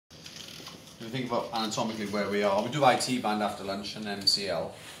if you think about anatomically where we are, we do IT band after lunch and MCL,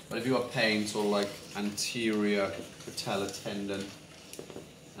 but if you have pain, sort of like anterior patella tendon,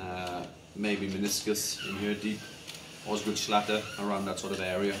 maybe meniscus in here deep, Osgood-Schlatter around that sort of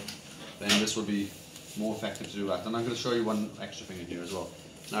area, then this will be more effective to do that. And I'm going to show you one extra thing in here as well.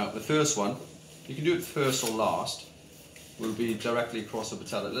 Now the first one, you can do it first or last, will be directly across the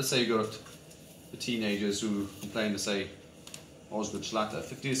patella. Let's say you got the teenagers who complain to say Osgood-Schlatter,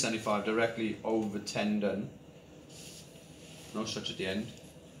 50 to 75 directly over tendon, no stretch at the end.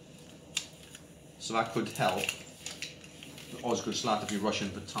 So that could help the Osgood-Schlatter if you're rushing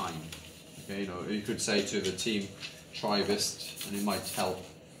for time. Okay, you know, you could say to the team, try this, and it might help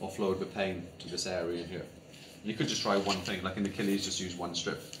offload the pain to this area here. You could just try one thing, like in Achilles, just use one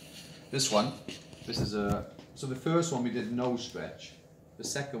strip. This one, this is a, so the first one we did no stretch, the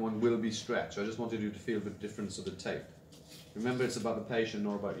second one will be stretch. I just wanted you to feel the difference of the tape. Remember, it's about the patient,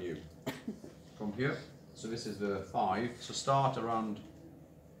 not about you. From here, so this is the 5, so start around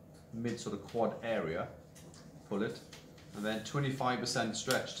mid sort of quad area, pull it, and then 25%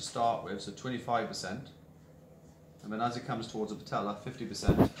 stretch to start with, so 25%, and then as it comes towards the patella,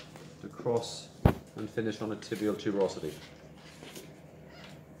 50% to cross and finish on a tibial tuberosity.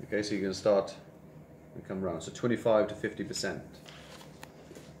 Okay, so you're going to start and come round, so 25 to 50%.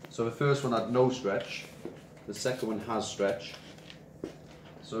 So the first one had no stretch, the second one has stretch,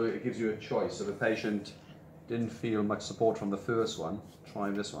 so it gives you a choice. So the patient didn't feel much support from the first one,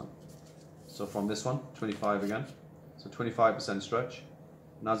 try this one. So from this one, 25 again, so 25% stretch,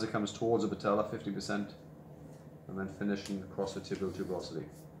 and as it comes towards the patella, 50%, and then finishing across the tibial tuberosity.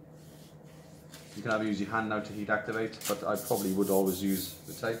 You can either use your hand now to heat activate, but I probably would always use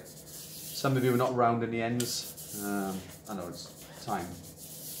the tape. Some of you are not rounding the ends. I know it's time,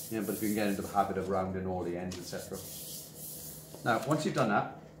 yeah, but if you can get into the habit of rounding all the ends, etc. Now, once you've done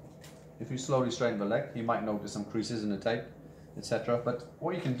that, if you slowly straighten the leg, you might notice some creases in the tape, etc. But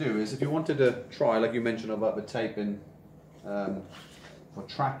what you can do is, if you wanted to try, like you mentioned about the taping for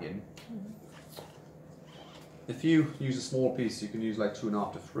tracking, if you use a small piece, you can use like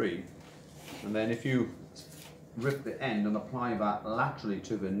 2.5 to 3, and then if you rip the end and apply that laterally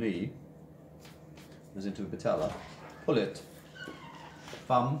to the knee, as into the patella, pull it,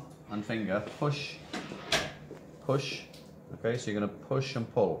 thumb and finger, push, push, okay, so you're going to push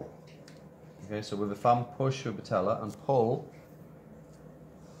and pull. Okay, so with the thumb, push your patella and pull,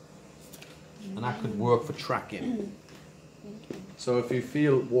 and that could work for tracking. So if you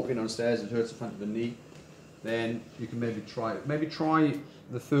feel walking downstairs it hurts the front of the knee, then you can maybe try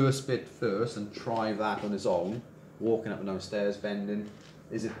the first bit first and try that on its own, walking up and downstairs, bending.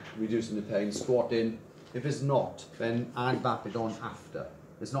 Is it reducing the pain? Squatting. If it's not, then add that bit on after.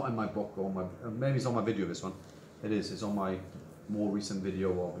 It's not in my book or my, maybe it's on my video, this one. It is, it's on my more recent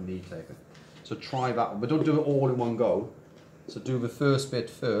video of knee taping. So try that one, but don't do it all in one go. So do the first bit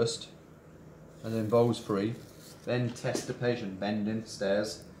first, and then those 3. Then test the patient, bending,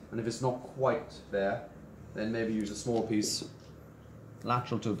 stairs, and if it's not quite there, then maybe use a small piece,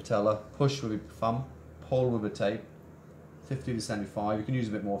 lateral to the patella, push with your thumb, pull with the tape, 50 to 75, you can use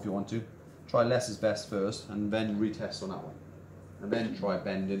a bit more if you want to. Try less is best first, and then retest on that one. And then try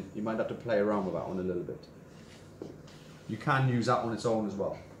bending. You might have to play around with that one a little bit. You can use that on its own as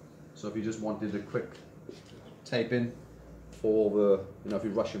well. So if you just wanted a quick taping for the, you know, if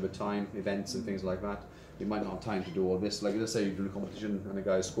you're rushing with time, events and things like that, you might not have time to do all this. Like let's say you're doing a competition and a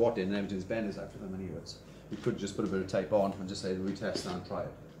guy's squatting and everything's bent, it's after them anyway. You could just put a bit of tape on and just say retest now and try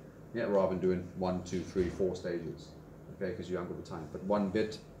it. Yeah, rather than doing 1, 2, 3, 4 stages. Okay, because you haven't got the time. But one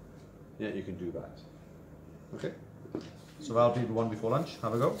bit, yeah, you can do that. Okay? So that'll be the one before lunch.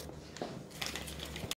 Have a go.